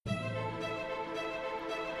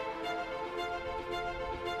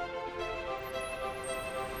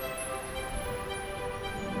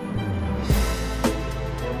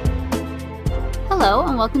Hello,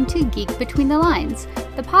 and welcome to Geek Between the Lines,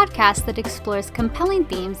 the podcast that explores compelling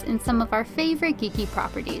themes in some of our favorite geeky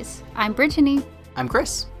properties. I'm Brittany. I'm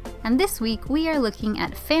Chris. And this week we are looking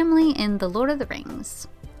at family in The Lord of the Rings.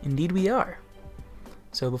 Indeed we are.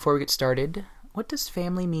 So before we get started, what does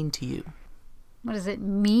family mean to you? What does it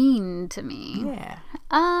mean to me? Yeah.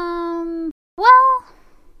 Well,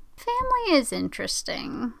 family is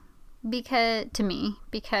interesting because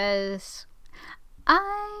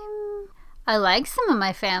I like some of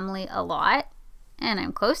my family a lot, and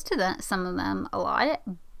I'm close to some of them a lot,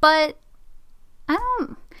 but I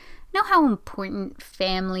don't know how important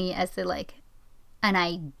family as an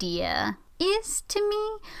idea is to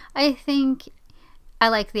me. I think I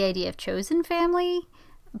like the idea of chosen family,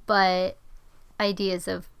 but ideas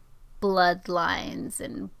of bloodlines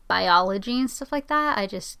and biology and stuff like that, I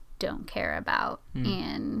just don't care about.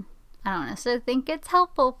 And I don't necessarily think it's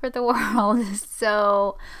helpful for the world.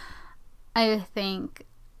 So I think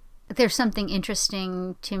there's something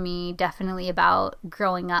interesting to me definitely about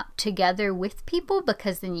growing up together with people,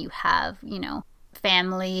 because then you have,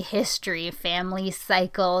 family history, family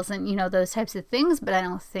cycles, and, those types of things. But I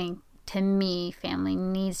don't think, to me, family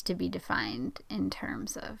needs to be defined in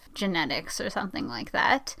terms of genetics or something like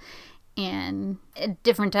that. And at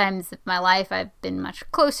different times of my life, I've been much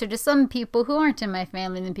closer to some people who aren't in my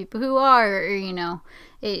family than people who are, or,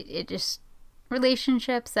 it just,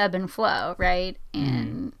 relationships ebb and flow, right?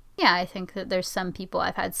 And yeah, I think that there's some people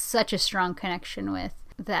I've had such a strong connection with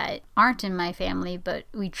that aren't in my family, but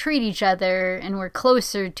we treat each other and we're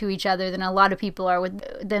closer to each other than a lot of people are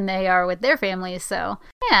than they are with their families. So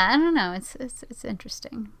yeah, I don't know. It's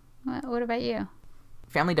interesting. What about you?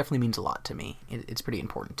 Family definitely means a lot to me. It's pretty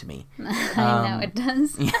important to me. I know it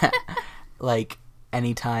does. Yeah. Like,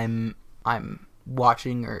 anytime I'm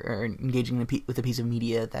watching or engaging with a piece of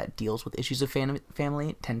media that deals with issues of family,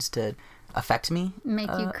 it tends to affect me. Make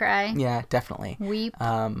you cry? Yeah, definitely. Weep?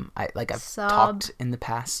 I've sob. talked in the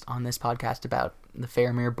past on this podcast about the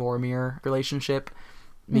Faramir-Boromir relationship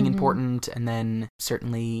being important, and then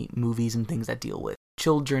certainly movies and things that deal with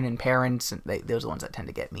children and parents, and those are the ones that tend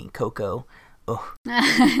to get me. Coco. Oh,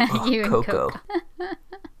 You and Coco.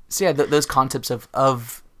 So yeah, those concepts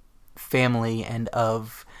of family and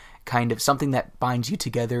of kind of something that binds you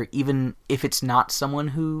together, even if it's not someone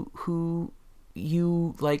who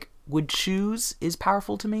you would choose, is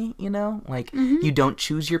powerful to me. You don't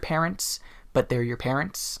choose your parents, but they're your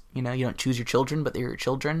parents. You don't choose your children, but they're your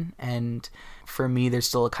children. And for me, there's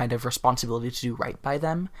still a kind of responsibility to do right by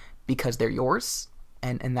them because they're yours.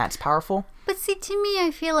 And that's powerful. But see, to me,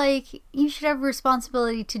 I feel like you should have a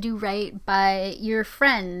responsibility to do right by your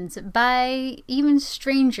friends, by even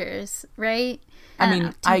strangers, right?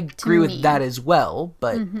 I agree with that as well,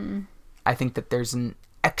 but I think that there's an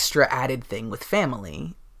extra added thing with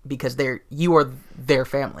family, because you are their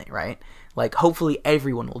family, right? Hopefully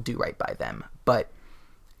everyone will do right by them, but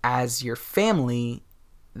as your family,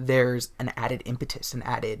 there's an added impetus, an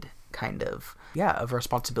added kind of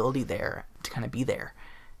responsibility there to kind of be there.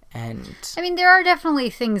 And there are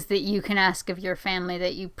definitely things that you can ask of your family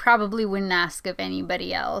that you probably wouldn't ask of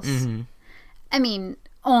anybody else.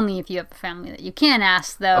 Only if you have a family that you can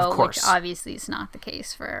ask, though, of course. Which obviously is not the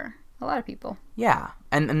case for a lot of people. Yeah,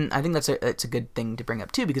 and I think that's a good thing to bring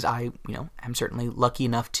up too, because I am certainly lucky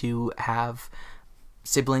enough to have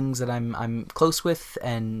siblings that I'm close with,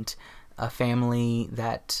 and a family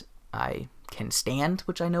that I can stand,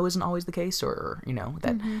 which I know isn't always the case, or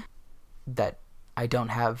that I don't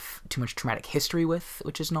have too much traumatic history with,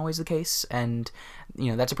 which isn't always the case, and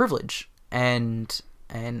that's a privilege, and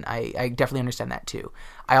I definitely understand that too.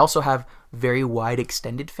 I also have very wide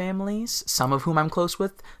extended families, some of whom I'm close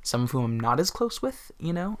with, some of whom I'm not as close with.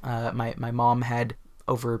 My mom had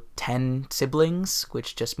over 10 siblings,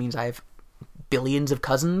 which just means I have billions of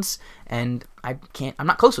cousins, and I'm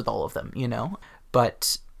not close with all of them,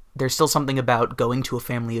 but there's still something about going to a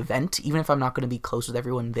family event, even if I'm not going to be close with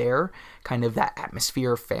everyone there, kind of that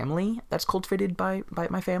atmosphere of family that's cultivated by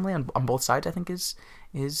my family on both sides, I think is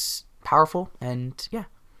powerful, and yeah,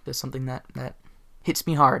 it's something that hits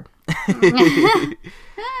me hard.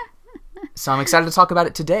 So I'm excited to talk about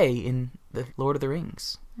it today in The Lord of the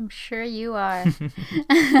Rings. I'm sure you are.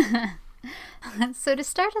 So to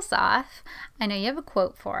start us off, I know you have a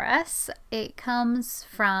quote for us. It comes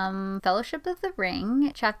from Fellowship of the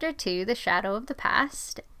Ring, Chapter 2, The Shadow of the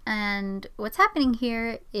Past. And what's happening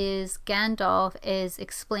here is Gandalf is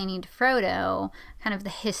explaining to Frodo kind of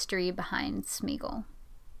the history behind Smeagol.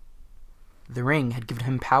 The ring had given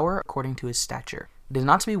him power according to his stature. It is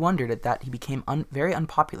not to be wondered at that he became very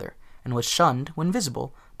unpopular, and was shunned, when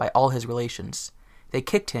visible, by all his relations. They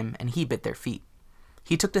kicked him, and he bit their feet.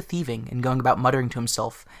 He took to thieving and going about muttering to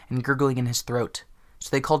himself and gurgling in his throat. So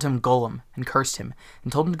they called him Gollum and cursed him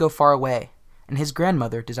and told him to go far away. And his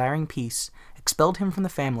grandmother, desiring peace, expelled him from the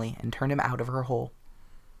family and turned him out of her hole.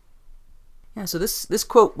 Yeah, so this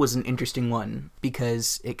quote was an interesting one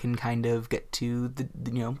because it can kind of get to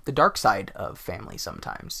the dark side of family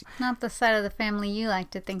sometimes. Not the side of the family you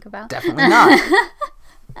like to think about. Definitely not.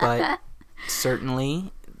 But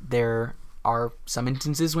certainly there are some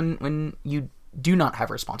instances when you do not have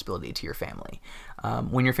responsibility to your family.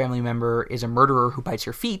 When your family member is a murderer who bites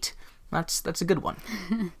your feet, that's a good one.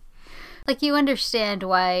 Like, you understand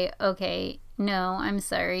why, okay, no, I'm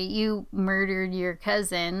sorry, you murdered your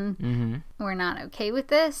cousin. Mm-hmm. We're not okay with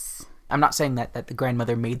this. I'm not saying that the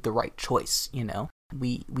grandmother made the right choice, you know.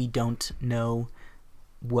 We don't know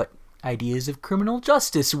what ideas of criminal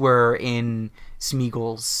justice were in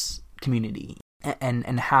Smeagol's community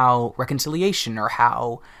and how reconciliation or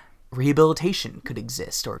how rehabilitation could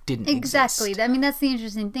exist or didn't exactly. exist. I mean, that's the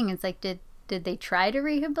interesting thing. It's like, did they try to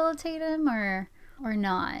rehabilitate him or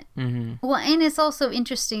not? Mm-hmm. Well, and it's also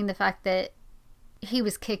interesting the fact that he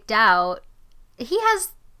was kicked out. He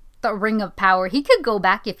has the ring of power. He could go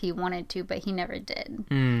back if he wanted to, but he never did.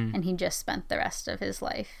 And he just spent the rest of his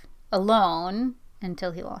life alone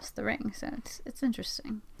until he lost the ring. So it's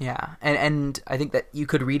interesting. Yeah. And I think that you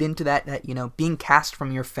could read into that, you know, being cast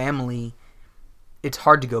from your family, it's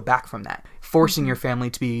hard to go back from that. Forcing your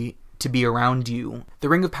family to be around you. The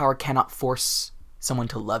ring of power cannot force someone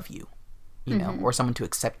to love you, you know, or someone to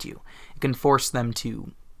accept you. It can force them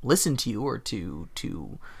to listen to you or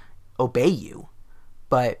to obey you.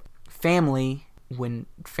 But family, when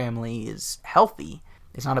family is healthy,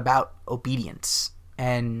 it's not about obedience.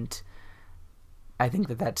 And I think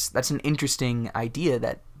that's an interesting idea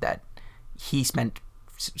that he spent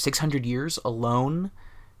 600 years alone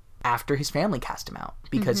after his family cast him out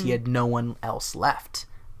because he had no one else left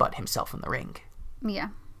but himself in the ring. Yeah.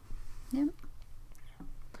 Yep.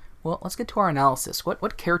 Well, let's get to our analysis.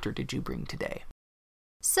 What character did you bring today?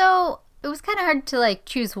 So it was kind of hard to like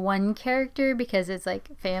choose one character because it's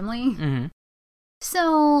like family. Mm-hmm.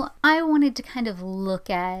 So I wanted to kind of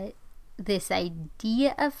look at this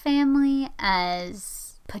idea of family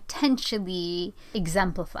as potentially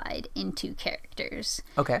exemplified in two characters.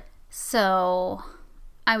 Okay. So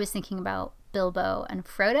I was thinking about Bilbo and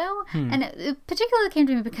Frodo, and it particularly came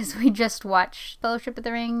to me because we just watched Fellowship of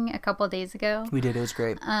the Ring a couple of days ago. We did. It was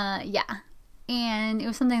great. Yeah. And it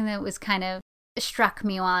was something that was kind of struck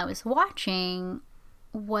me while I was watching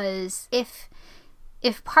was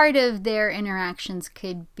if part of their interactions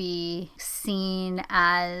could be seen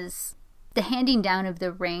as the handing down of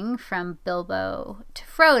the ring from Bilbo to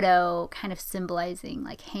Frodo, kind of symbolizing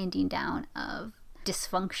like handing down of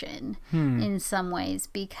dysfunction in some ways,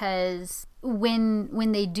 because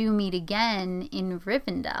when they do meet again in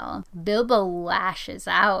Rivendell, Bilbo lashes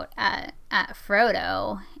out at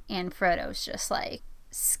Frodo, and Frodo's just like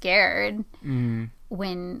scared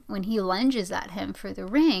when he lunges at him for the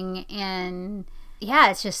ring. And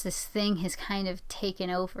yeah, it's just this thing has kind of taken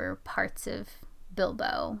over parts of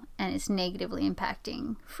Bilbo and it's negatively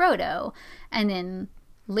impacting Frodo. And then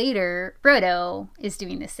later, Frodo is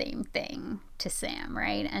doing the same thing to Sam,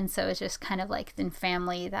 right? And so it's just kind of like in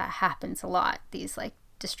family that happens a lot. These like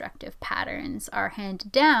destructive patterns are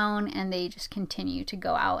handed down and they just continue to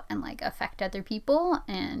go out and like affect other people.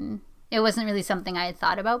 And it wasn't really something I had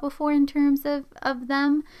thought about before in terms of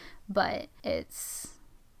them, but it's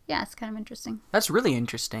kind of interesting. That's really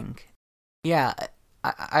interesting. Yeah,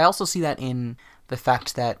 I also see that in the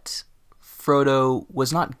fact that Frodo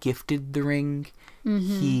was not gifted the ring.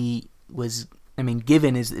 He was, I mean,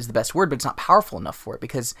 given is the best word, but it's not powerful enough for it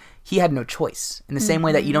because he had no choice. In the same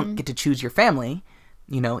way that you don't get to choose your family,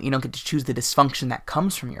 you know, you don't get to choose the dysfunction that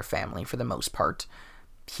comes from your family for the most part.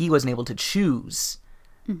 He wasn't able to choose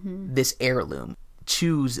this heirloom,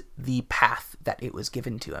 choose the path that it was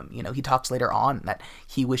given to him. You know, he talks later on that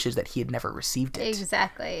he wishes that he had never received it.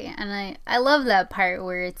 Exactly. And I love that part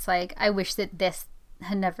where it's like, I wish that this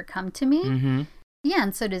had never come to me. Yeah,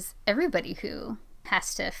 and so does everybody who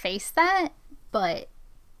has to face that, but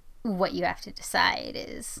what you have to decide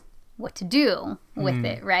is what to do with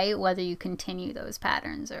it, right? Whether you continue those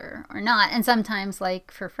patterns or not. And sometimes, like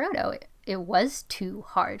for Frodo, it was too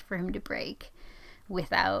hard for him to break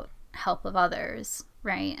without help of others,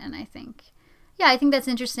 right? And I think that's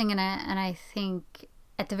interesting. And I think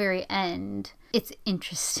at the very end, it's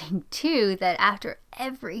interesting too that after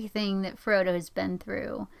everything that Frodo has been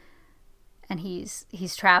through, and he's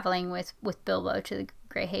traveling with Bilbo to the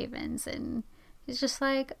Grey Havens, and he's just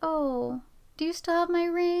like, oh, do you still have my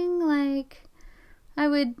ring? Like,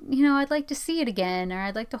 I'd like to see it again, or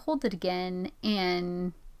I'd like to hold it again.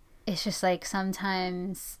 And it's just like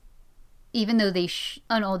sometimes, even though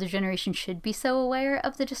an older generation should be so aware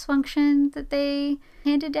of the dysfunction that they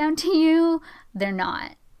handed down to you, they're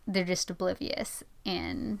not. They're just oblivious.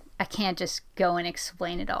 And I can't just go and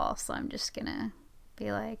explain it all, so I'm just gonna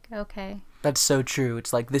be like, okay. That's so true.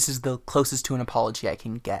 It's like, this is the closest to an apology I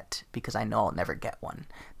can get, because I know I'll never get one.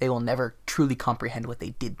 They will never truly comprehend what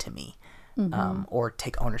they did to me, or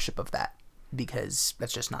take ownership of that, because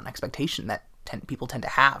that's just not an expectation that people tend to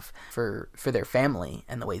have for their family,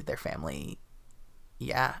 and the way that their family,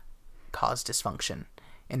 caused dysfunction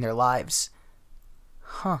in their lives.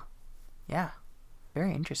 Huh. Yeah.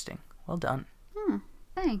 Very interesting. Well done.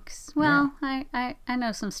 Thanks. Well, I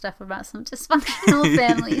know some stuff about some dysfunctional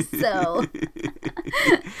families, so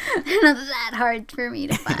it's not that hard for me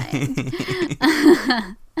to find.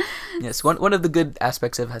 Yes, one of the good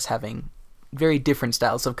aspects of us having very different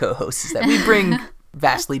styles of co-hosts is that we bring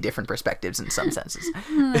vastly different perspectives in some senses.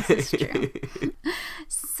 This is true.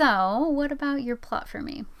 So, what about your plot for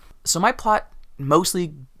me? So my plot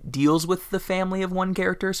mostly deals with the family of one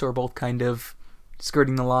character, so we're both kind of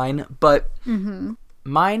skirting the line, but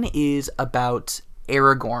mine is about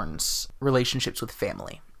Aragorn's relationships with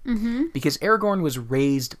family. Because Aragorn was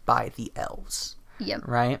raised by the elves. Yep.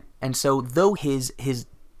 Right? And so though his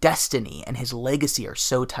destiny and his legacy are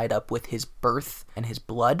so tied up with his birth and his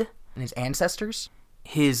blood and his ancestors,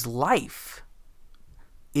 his life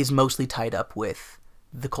is mostly tied up with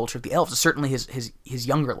the culture of the elves. Certainly his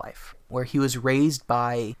younger life, where he was raised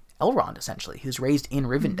by Elrond, essentially. He was raised in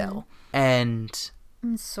Rivendell. And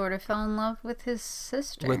sort of fell in love with his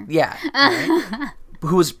sister. Right?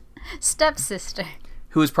 Who was stepsister.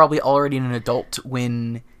 Who was probably already an adult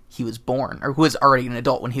when he was born, or who was already an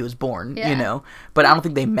adult when he was born, you know? But I don't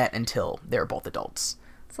think they met until they were both adults.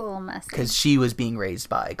 It's a little messy. Because she was being raised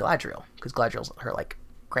by Galadriel, because Galadriel's her,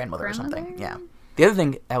 grandmother or something. Yeah. The other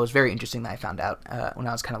thing that was very interesting that I found out when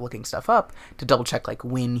I was kind of looking stuff up to double check,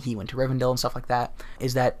 when he went to Rivendell and stuff like that,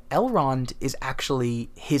 is that Elrond is actually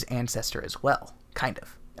his ancestor as well, kind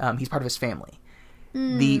of. He's part of his family.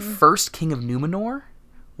 The first king of Numenor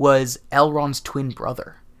was Elrond's twin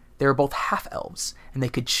brother. They were both half-elves, and they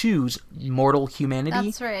could choose mortal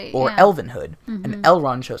humanity or elvenhood. And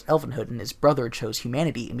Elrond chose elvenhood, and his brother chose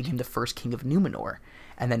humanity and became the first king of Numenor.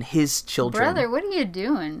 And then his children... Brother, what are you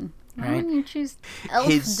doing? Why wouldn't you choose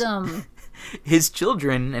elfdom? His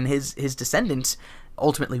children and his descendants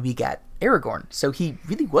ultimately begat Aragorn. So he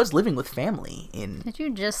really was living with family in... Did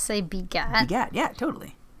you just say begat? Begat, yeah,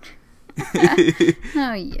 totally.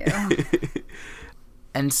 Oh, you.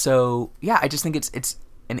 And so, I just think it's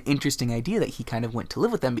an interesting idea that he kind of went to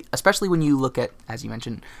live with them, especially when you look at, as you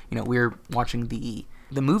mentioned, we were watching the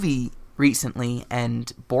movie recently,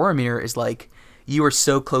 and Boromir is like, you are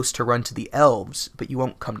so close to run to the elves, but you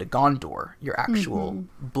won't come to Gondor, your actual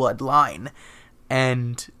bloodline.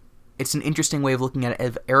 And it's an interesting way of looking at it.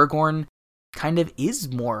 If Aragorn kind of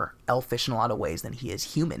is more elfish in a lot of ways than he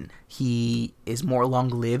is human. He is more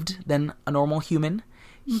long-lived than a normal human.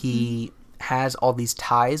 He has all these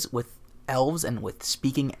ties with elves and with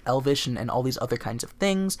speaking elvish and all these other kinds of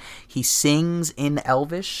things. He sings in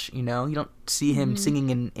elvish, you don't see him singing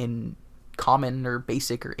in common or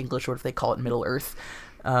basic or English, or what they call it, Middle Earth.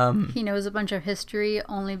 He knows a bunch of history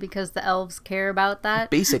only because the elves care about that.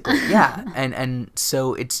 Basically, yeah. And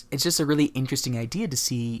so it's just a really interesting idea to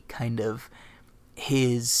see kind of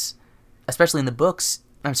his, especially in the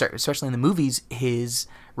especially in the movies, his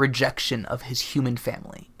rejection of his human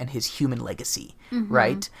family and his human legacy,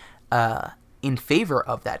 right? In favor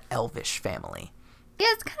of that elvish family. Yeah,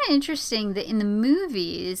 it's kind of interesting that in the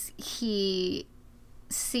movies, he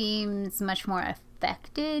seems much more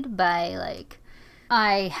affected by,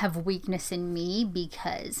 I have weakness in me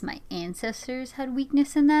because my ancestors had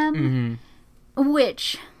weakness in them,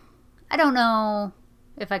 which I don't know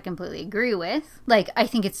if I completely agree with. I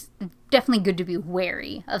think it's definitely good to be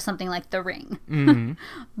wary of something like The Ring.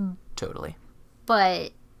 Totally.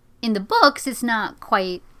 But in the books, it's not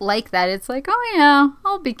quite like that. It's like, oh yeah,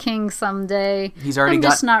 I'll be king someday. He's already I'm got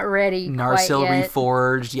just not ready Narsil quite yet.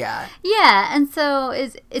 reforged, yeah. Yeah, and so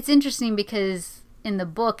it's interesting because in the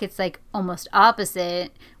book, it's almost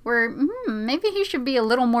opposite, where maybe he should be a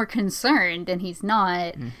little more concerned, and he's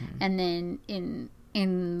not. And then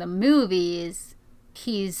in the movies,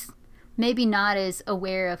 he's maybe not as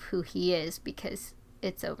aware of who he is because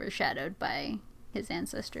it's overshadowed by his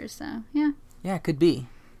ancestors. So yeah, it could be.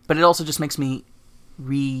 But it also just makes me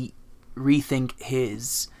rethink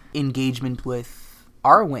his engagement with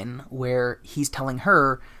Arwen, where he's telling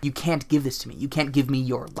her, you can't give this to me. You can't give me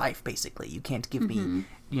your life, basically. You can't give me,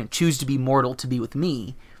 choose to be mortal to be with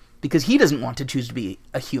me, because he doesn't want to choose to be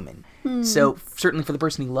a human. So certainly for the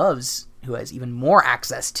person he loves, who has even more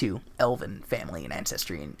access to elven family and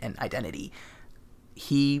ancestry and identity,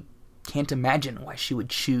 he can't imagine why she would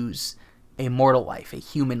choose a mortal life, a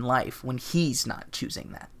human life, when he's not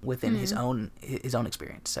choosing that within his own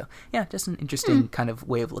experience. So yeah, just an interesting kind of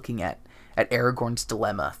way of looking at Aragorn's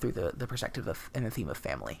dilemma through the perspective of and the theme of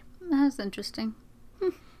family. That's interesting.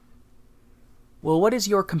 Well, what is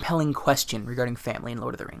your compelling question regarding family in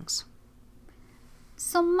Lord of the Rings?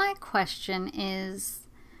 So my question is,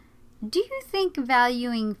 do you think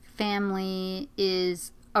valuing family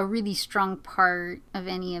is a really strong part of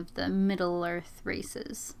any of the Middle-earth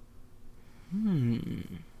races?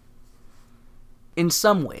 In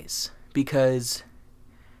some ways, because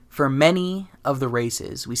for many of the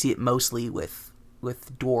races, we see it mostly with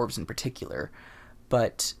dwarves in particular,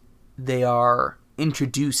 but they are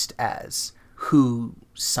introduced as whose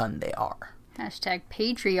son they are. Hashtag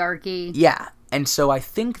patriarchy. Yeah, and so I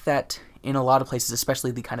think that in a lot of places,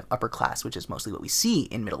 especially the kind of upper class, which is mostly what we see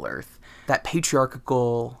in Middle-earth, that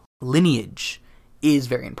patriarchal lineage is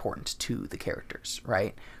very important to the characters,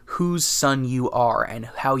 right? Whose son you are and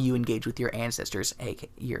how you engage with your ancestors,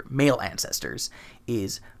 your male ancestors,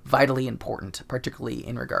 is vitally important, particularly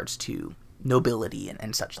in regards to nobility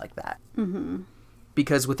and such like that.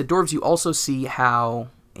 Because with the dwarves, you also see how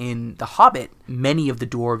in The Hobbit, many of the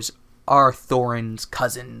dwarves are Thorin's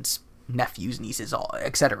cousins, nephews, nieces,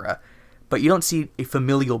 etc. But you don't see a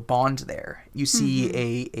familial bond there. You see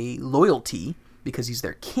a loyalty because he's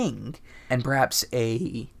their king, and perhaps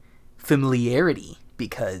a familiarity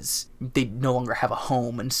because they no longer have a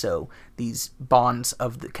home, and so these bonds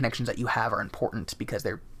of the connections that you have are important because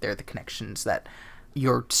they're the connections that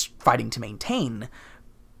you're fighting to maintain.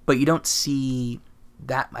 But you don't see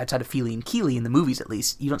that outside of Fili and Kili in the movies, at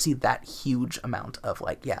least. You don't see that huge amount of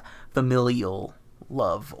familial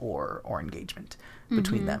love or engagement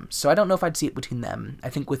between them. So I don't know if I'd see it between them. I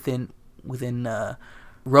think within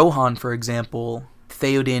Rohan, for example,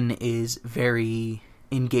 Theoden is very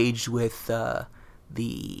engaged with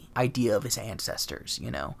the idea of his ancestors,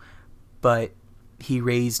 but he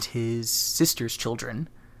raised his sister's children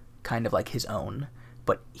kind of like his own.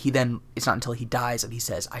 But it's not until he dies that he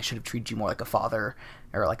says, I should have treated you more like a father,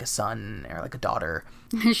 or like a son, or like a daughter.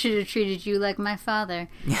 I should have treated you like my father.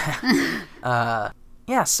 Yeah.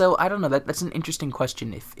 Yeah, so I don't know. That's an interesting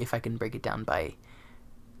question if I can break it down by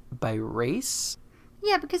race.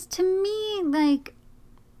 Yeah, because to me,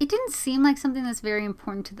 it didn't seem like something that's very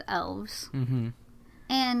important to the elves.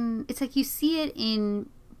 And it's like you see it in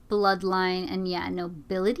bloodline and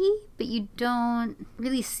nobility, but you don't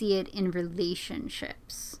really see it in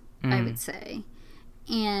relationships, I would say.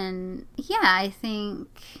 And I think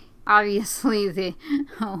obviously the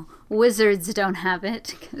wizards don't have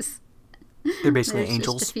it because they're basically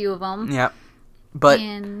angels. Just a few of them. Yeah, but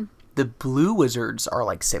the blue wizards are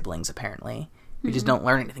like siblings apparently. We just don't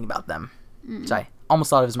learn anything about them. So I almost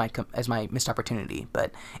thought of it as my missed opportunity,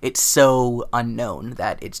 but it's so unknown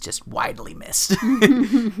that it's just widely missed.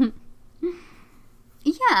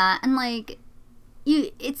 Yeah, and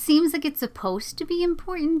it seems like it's supposed to be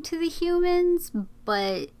important to the humans,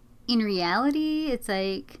 but in reality, it's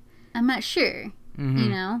I'm not sure,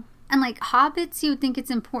 And hobbits, you would think it's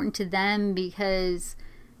important to them because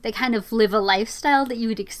they kind of live a lifestyle that you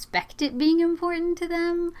would expect it being important to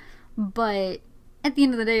them, but at the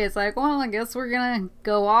end of the day, it's well, I guess we're gonna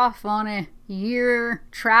go off on a year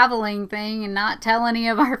traveling thing and not tell any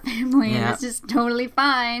of our family, and it's just totally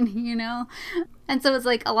fine, And so it's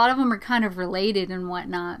a lot of them are kind of related and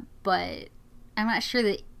whatnot, but I'm not sure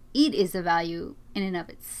that it is a value in and of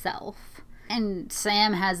itself. And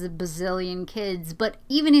Sam has a bazillion kids, but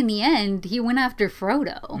even in the end, he went after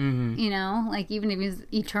Frodo, even if he's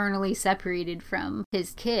eternally separated from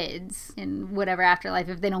his kids in whatever afterlife,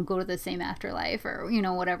 if they don't go to the same afterlife or,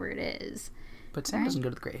 whatever it is. But Sam doesn't go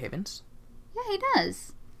to the Grey Havens. Yeah, he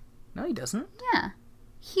does. No, he doesn't. Yeah.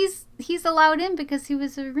 He's allowed in because he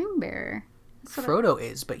was a ring bearer. Frodo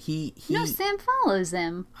is, but he... No, Sam follows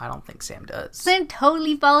him. I don't think Sam does. Sam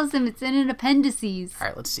totally follows him. It's in an appendices. All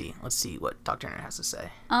right, let's see. Let's see what Dr. Nerd has to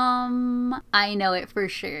say. I know it for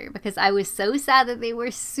sure because I was so sad that they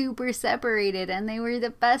were super separated and they were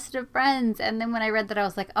the best of friends. And then when I read that, I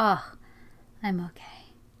was like, oh, I'm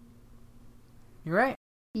okay. You're right.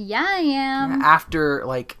 Yeah, I am. After,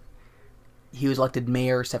 he was elected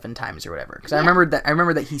mayor 7 times or whatever. Because I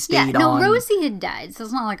remember that he stayed no, on. Rosie had died, so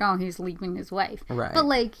it's not like, oh, he's leaving his wife. Right. But,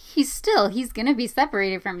 like, he's gonna be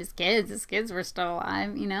separated from his kids. His kids were still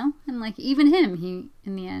alive, you know? And, like, even him, he,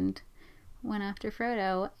 in the end, went after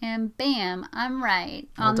Frodo, and bam, I'm right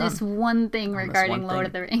on this one thing regarding Lord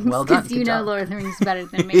of the Rings. Well done. Because you know Lord of the Rings better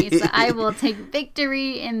than me, so I will take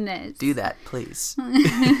victory in this. Do that, please.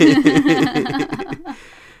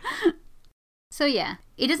 So yeah,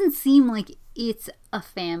 it doesn't seem like it's a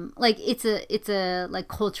it's a like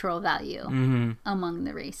cultural value among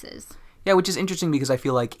the races. Yeah, which is interesting because I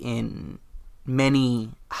feel like in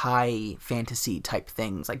many high fantasy type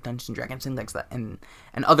things like Dungeons and Dragons and things like that,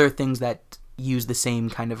 and other things that use the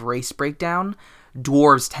same kind of race breakdown,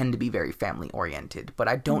 dwarves tend to be very family oriented, but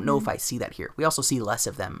I don't know if I see that here. We also see less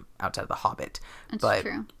of them outside of the Hobbit. That's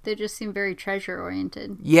true. They just seem very treasure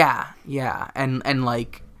oriented. Yeah, and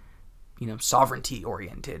like, you know, sovereignty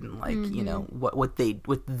oriented, and like, you know, what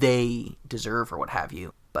they deserve or what have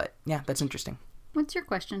you. But yeah, that's interesting. What's your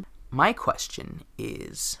question? My question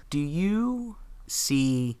is, do you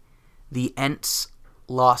see the Ents'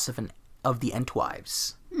 loss of the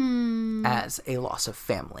Entwives as a loss of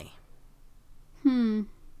family?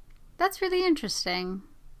 That's really interesting.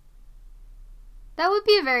 That would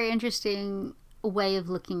be a very interesting way of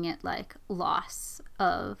looking at, like, loss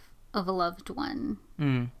of a loved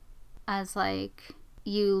one. As, like,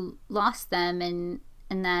 you lost them and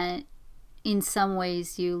that in some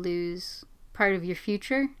ways you lose part of your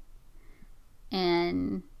future.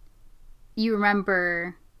 And you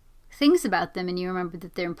remember things about them and you remember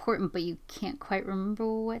that they're important, but you can't quite remember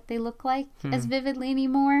what they look like as vividly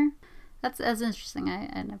anymore. That's interesting.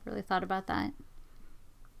 I never really thought about that.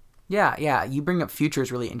 Yeah. You bring up future is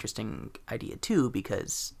a really interesting idea too,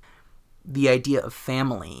 because the idea of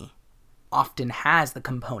family often has the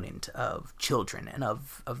component of children and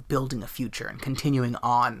of building a future and continuing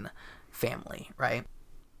on family, right?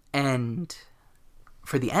 And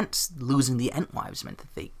for the Ents, losing the Entwives meant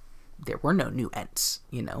that there were no new Ents,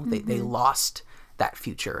 you know? They lost that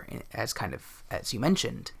future, as kind of, as you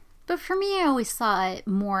mentioned. But for me, I always saw it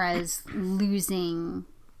more as losing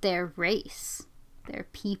their race, their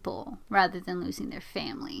people, rather than losing their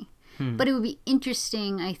family. But it would be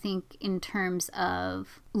interesting, I think, in terms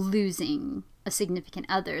of losing a significant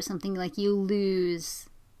other, something like you lose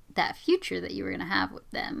that future that you were going to have with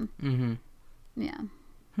them. Yeah.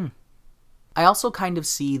 I also kind of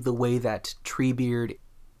see the way that Treebeard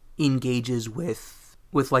engages with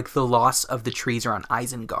like the loss of the trees around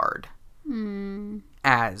Isengard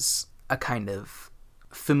as a kind of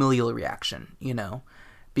familial reaction, you know,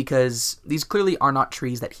 because these clearly are not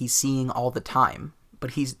trees that he's seeing all the time,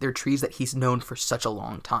 but they're trees that he's known for such a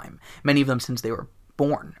long time, many of them since they were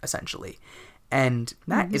born, essentially. And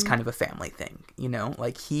that is kind of a family thing, you know?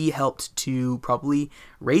 Like, he helped to probably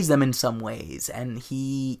raise them in some ways, and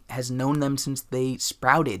he has known them since they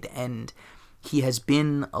sprouted, and he has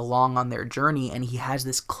been along on their journey, and he has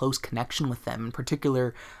this close connection with them, in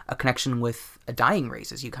particular, a connection with a dying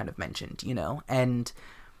race, as you kind of mentioned, you know? And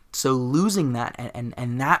so losing that,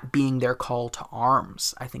 and that being their call to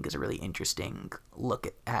arms, I think is a really interesting look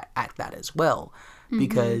at that as well,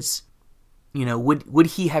 because... You know, would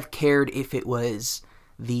he have cared if it was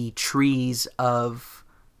the trees of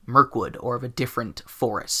Mirkwood or of a different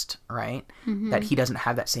forest, right? That he doesn't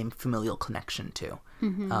have that same familial connection to,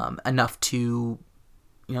 enough to,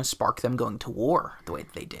 you know, spark them going to war the way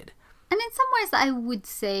that they did. And in some ways, I would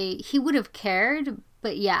say he would have cared,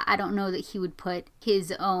 but yeah, I don't know that he would put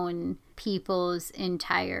his own people's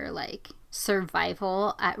entire, like,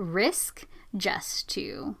 survival at risk just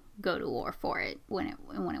to go to war for it when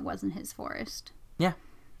it wasn't his forest. Yeah.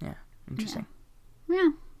 Interesting. Yeah.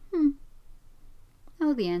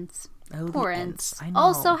 Oh, the Ents. Poor Ents. Ents. I know.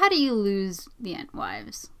 Also, how do you lose the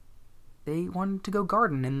Entwives? They wanted to go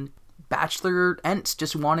garden, and bachelor Ents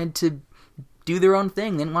just wanted to do their own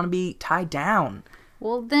thing. They didn't want to be tied down.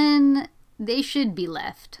 Well, then they should be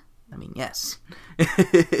left. I mean, yes.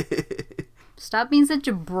 Stop being such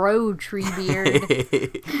a bro,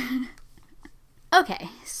 Treebeard. Okay,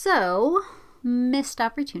 so, missed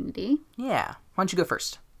opportunity. Yeah. Why don't you go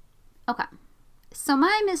first? Okay. So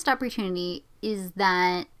my missed opportunity is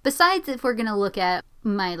that, besides if we're going to look at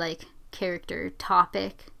my, like, character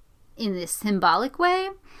topic in this symbolic way,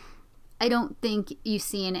 I don't think you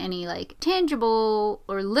see in any, like, tangible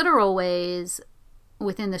or literal ways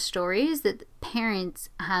within the stories that parents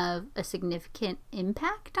have a significant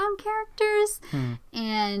impact on characters.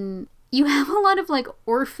 And you have a lot of, like,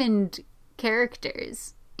 orphaned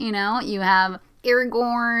characters, you know? You have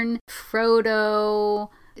Aragorn, Frodo,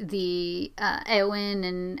 the Eowyn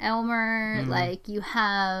and Elmer, like you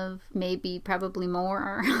have maybe probably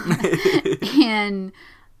more, and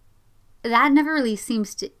that never really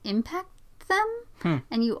seems to impact them.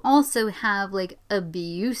 And you also have like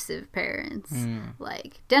abusive parents,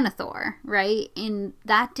 like Denethor, right? And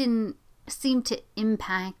that didn't seem to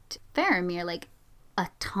impact Faramir like a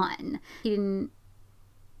ton. He didn't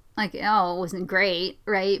like, oh, it wasn't great,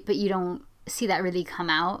 right? But you don't see that really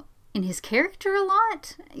come out in his character a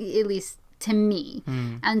lot, at least to me.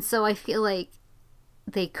 And so I feel like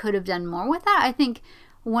they could have done more with that. I think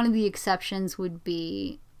one of the exceptions would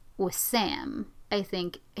be with Sam. I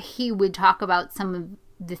think he would talk about some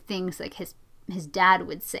of the things like his dad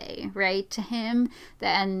would say, right, to him.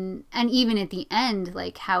 And even at the end,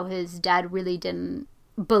 like how his dad really didn't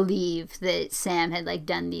believe that Sam had like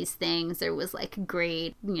done these things. There was like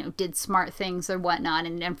great, did smart things or whatnot.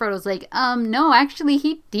 And Frodo's like, no, actually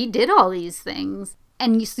he did all these things.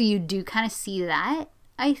 And so you do kind of see that,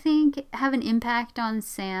 I think, have an impact on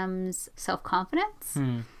Sam's self-confidence.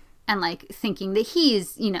 And like thinking that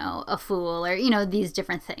he's, a fool or, these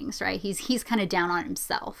different things, right? He's kind of down on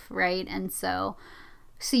himself, right? And so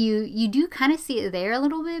you do kind of see it there a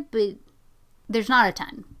little bit, but there's not a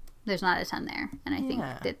ton. There's not a ton there. And I think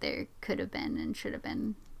that there could have been and should have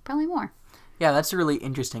been probably more. Yeah, that's really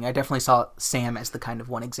interesting. I definitely saw Sam as the kind of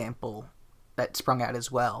one example that sprung out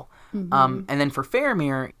as well. And then for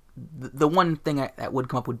Faramir, the one thing that would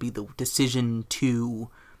come up would be the decision to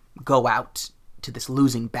go out to this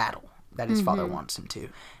losing battle that his father wants him to.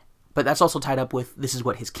 But that's also tied up with this is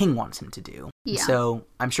what his king wants him to do. Yeah. So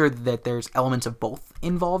I'm sure that there's elements of both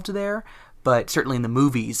involved there, but certainly in the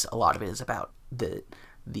movies, a lot of it is about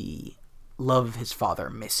the love of his father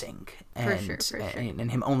missing and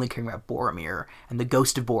and him only caring about Boromir and the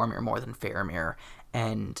ghost of Boromir more than Faramir.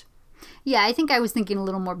 And yeah, I think I was thinking a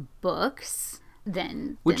little more books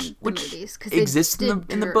than the movies, because exists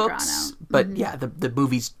in the books, but yeah, the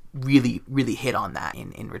movies really hit on that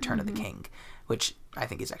in Return of the King, which I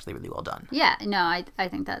think is actually really well done. Yeah, no, I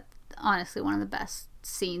think that's honestly one of the best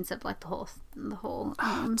scenes of like the whole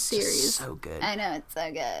series. Just so good. I know, it's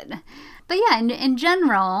so good. But yeah, in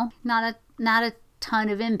general, not a ton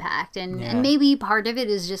of impact, and maybe part of it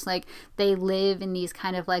is just like they live in these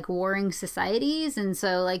kind of like warring societies, and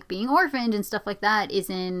so like being orphaned and stuff like that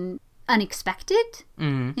isn't unexpected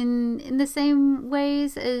in the same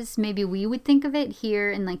ways as maybe we would think of it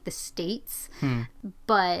here in like the States.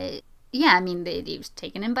 But yeah, I mean, he was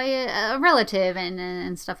taken in by a relative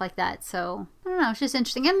and stuff like that. So I don't know, it's just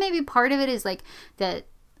interesting. And maybe part of it is like that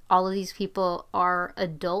all of these people are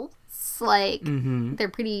adults. Like they're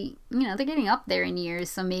pretty, they're getting up there in years.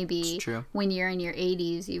 So maybe when you're in your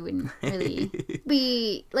 80s, you wouldn't really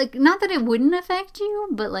be like, not that it wouldn't affect you,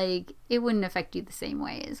 but like it wouldn't affect you the same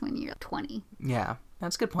way as when you're 20. Yeah,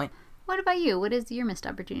 that's a good point. What about you? What is your missed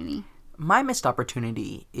opportunity? My missed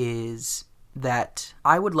opportunity is that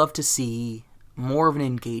I would love to see more of an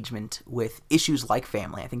engagement with issues like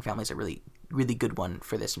family. I think family is a really, really good one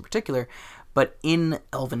for this in particular, but in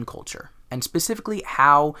Elven culture. And specifically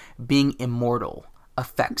how being immortal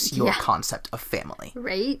affects your concept of family.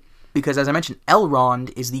 Right. Because as I mentioned,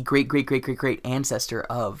 Elrond is the great ancestor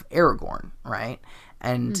of Aragorn, right?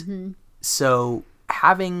 And so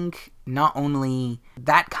having not only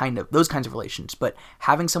those kinds of relations, but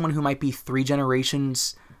having someone who might be 3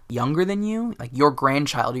 generations younger than you, like your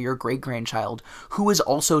grandchild or your great-grandchild, who is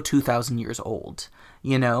also 2,000 years old,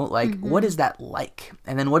 what is that like?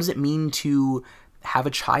 And then what does it mean to have a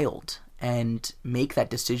child and make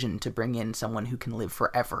that decision to bring in someone who can live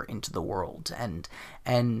forever into the world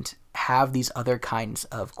and have these other kinds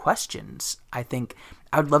of questions? I think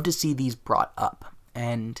I would love to see these brought up.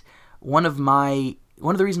 And one of the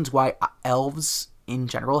reasons why elves in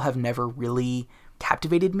general have never really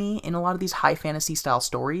captivated me in a lot of these high fantasy style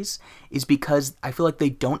stories is because I feel like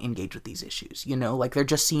they don't engage with these issues, like they're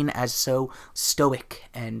just seen as so stoic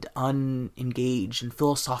and unengaged and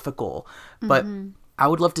philosophical. But I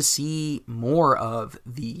would love to see more of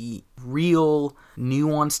the real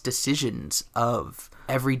nuanced decisions of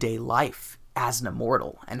everyday life as an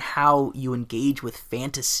immortal and how you engage with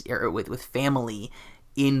fantasy or with family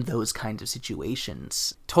in those kinds of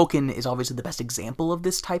situations. Tolkien is obviously the best example of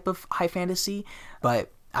this type of high fantasy,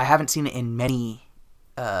 but I haven't seen it in many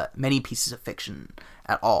pieces of fiction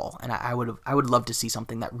at all, and I would love to see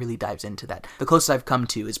something that really dives into that. The closest I've come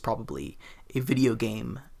to is probably a video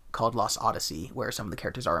game called Lost Odyssey, where some of the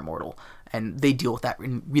characters are immortal, and they deal with that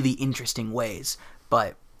in really interesting ways.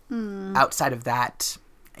 But outside of that,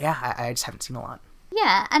 yeah, I just haven't seen a lot.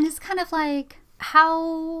 Yeah, and it's kind of like,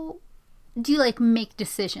 how do you like make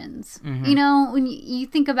decisions? When you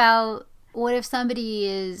think about what if somebody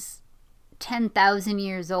is 10,000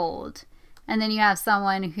 years old and then you have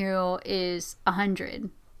someone who is 100?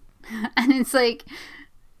 And it's like,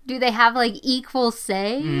 do they have like equal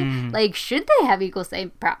say? Like, should they have equal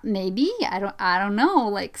say? Maybe. I don't know.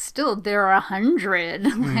 Like, still, there are 100.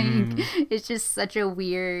 Like, it's just such a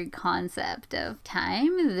weird concept of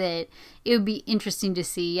time that it would be interesting to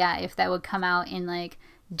see, if that would come out in like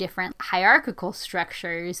different hierarchical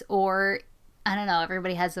structures, or I don't know,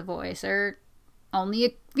 everybody has a voice, or only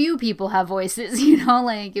a few people have voices,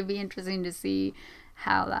 like it'd be interesting to see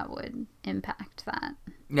how that would impact that.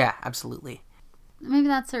 Yeah, absolutely. Maybe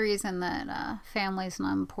that's the reason that family's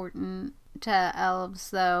not important to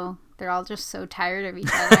elves, though. They're all just so tired of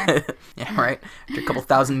each other. Yeah, right. After a couple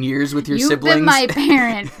thousand years with your You've siblings. You've been my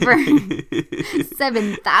parent for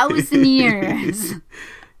 7,000 years.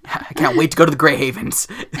 I can't wait to go to the Grey Havens.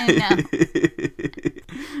 I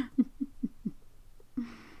know.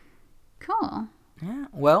 Cool. Yeah,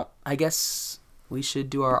 well, I guess we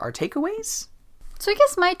should do our takeaways. So I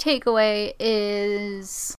guess my takeaway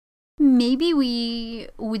is maybe we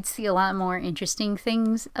would see a lot more interesting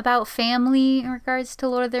things about family in regards to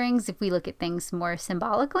Lord of the Rings if we look at things more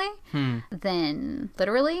symbolically than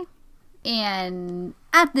literally. And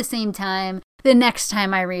at the same time, the next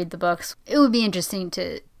time I read the books, it would be interesting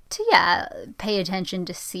to pay attention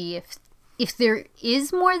to see if there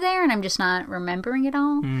is more there and I'm just not remembering it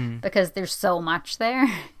all because there's so much there.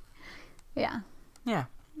 Yeah.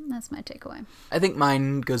 That's my takeaway. I think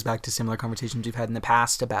mine goes back to similar conversations we've had in the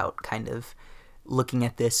past about kind of looking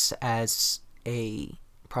at this as a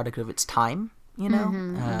product of its time,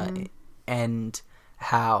 and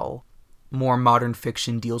how more modern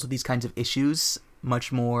fiction deals with these kinds of issues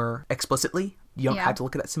much more explicitly. You don't have to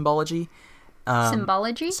look at that symbology.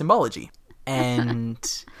 Symbology.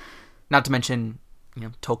 And not to mention,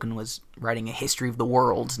 Tolkien was writing a history of the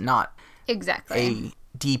world, not a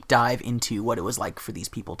deep dive into what it was like for these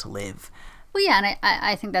people to live. Well, yeah, and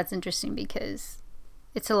I think that's interesting because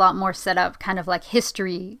it's a lot more set up kind of like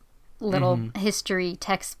history, history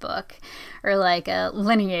textbook, or like a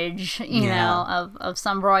lineage, of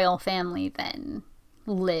some royal family than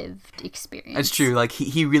lived experience. It's true. Like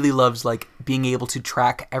he really loves like being able to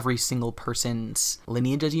track every single person's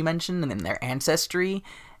lineage, as you mentioned, and then their ancestry,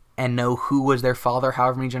 and know who was their father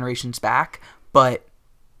however many generations back. But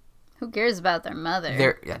who cares about their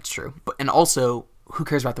mother? That's true. And also, who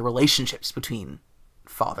cares about the relationships between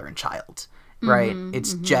father and child, right?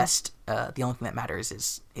 It's just the only thing that matters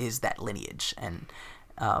is that lineage. And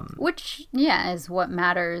which, is what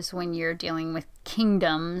matters when you're dealing with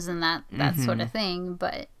kingdoms and that sort of thing.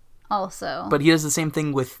 But also... But he does the same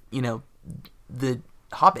thing with, the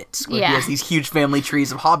hobbits. Where he has these huge family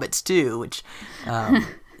trees of hobbits, too, which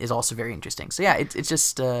is also very interesting. So, it's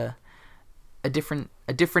just... a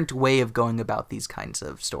different way of going about these kinds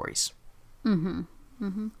of stories. Yeah.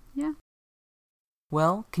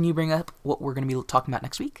 Well, can you bring up what we're going to be talking about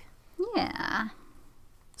next week? Yeah.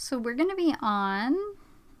 So we're going to be on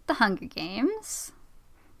the Hunger Games,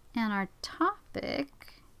 and our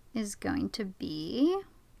topic is going to be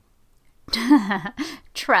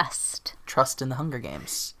trust. Trust in the Hunger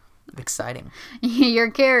Games. Exciting.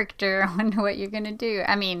 Your character, I wonder what you're going to do.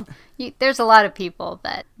 I mean, there's a lot of people,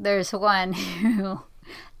 but there's one who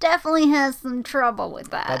definitely has some trouble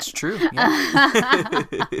with that. That's true. Yeah.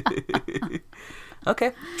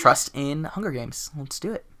 Okay. Trust in Hunger Games. Let's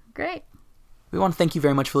do it. Great. We want to thank you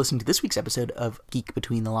very much for listening to this week's episode of Geek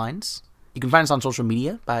Between the Lines. You can find us on social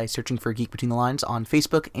media by searching for Geek Between the Lines on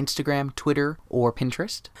Facebook, Instagram, Twitter, or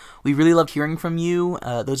Pinterest. We really loved hearing from you,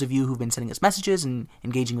 those of you who've been sending us messages and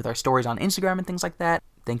engaging with our stories on Instagram and things like that.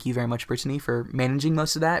 Thank you very much, Brittany, for managing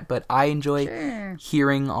most of that, but I enjoy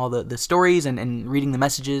hearing all the stories and reading the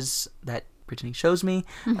messages that Brittany shows me.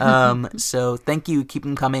 So thank you, keep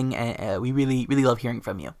them coming, and we really, really love hearing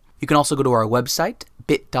from you. You can also go to our website,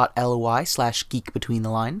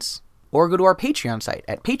 bit.ly/geekbetweenthelines. Or go to our Patreon site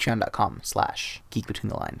at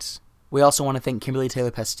patreon.com/geekbetweenthelines. We also want to thank Kimberly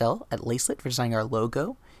Taylor Pastel at Lacelet for designing our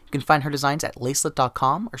logo. You can find her designs at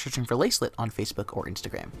lacelet.com or searching for Lacelet on Facebook or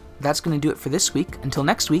Instagram. That's going to do it for this week. Until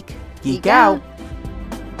next week, geek out!